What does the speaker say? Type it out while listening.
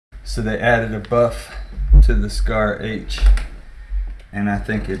So they added a buff to the Scar H, and I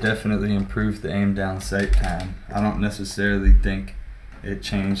think it definitely improved the aim down sight time. I don't necessarily think it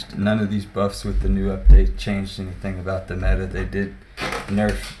changed, none of these buffs with the new update changed anything about the meta. They did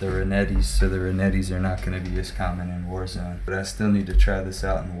nerf the Renettis, so the Renettis are not going to be as common in Warzone. But I still need to try this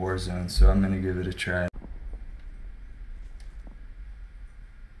out in Warzone, so I'm going to give it a try.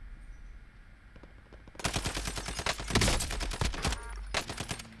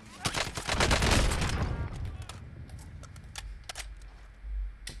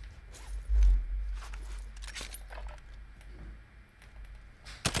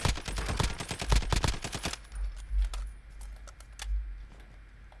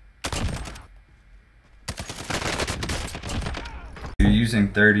 If you're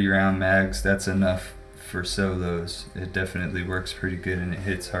using 30 round mags, that's enough for solos. It definitely works pretty good and it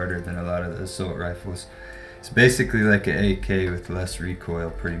hits harder than a lot of the assault rifles. It's basically like an AK with less recoil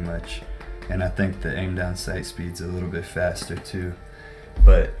pretty much. And I think the aim down sight speed's a little bit faster too.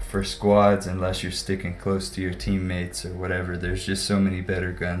 But for squads, unless you're sticking close to your teammates or whatever, there's just so many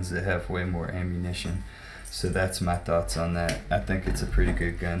better guns that have way more ammunition. So that's my thoughts on that. I think it's a pretty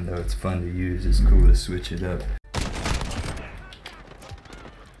good gun though. It's fun to use. It's cool to switch it up.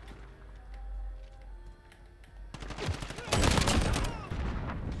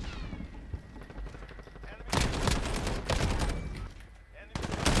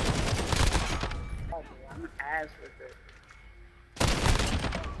 I'm ass with it.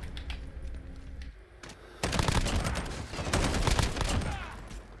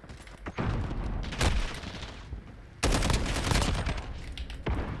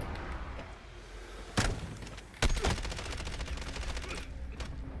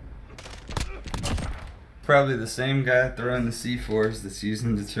 Probably the same guy throwing the C4s that's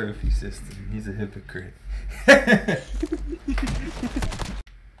using the trophy system. He's a hypocrite. That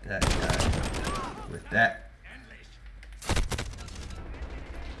guy with that.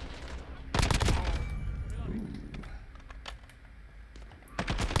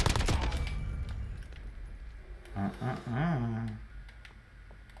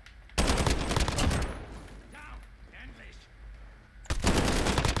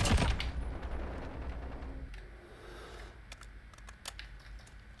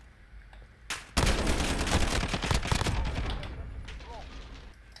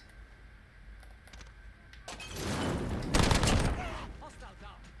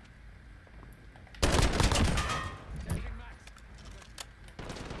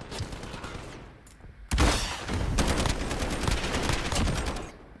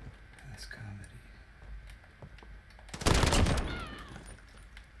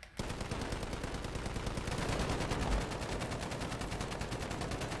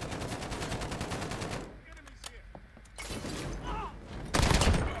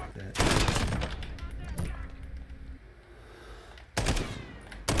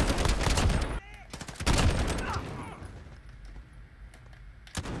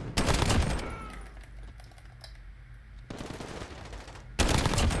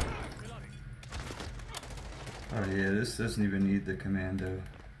 Oh yeah, this doesn't even need the commando.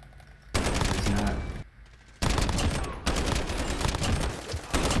 It's not.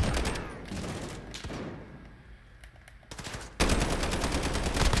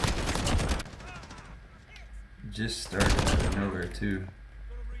 Just started out of nowhere too.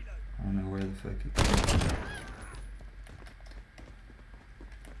 I don't know where the fuck it came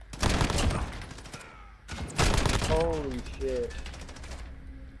Holy shit.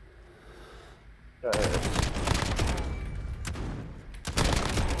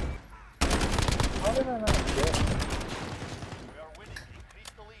 How did I not get it? We are winning.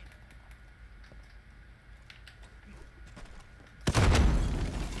 Increase the lead.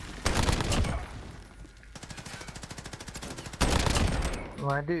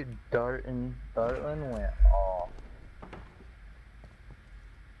 My dude Dartland went off.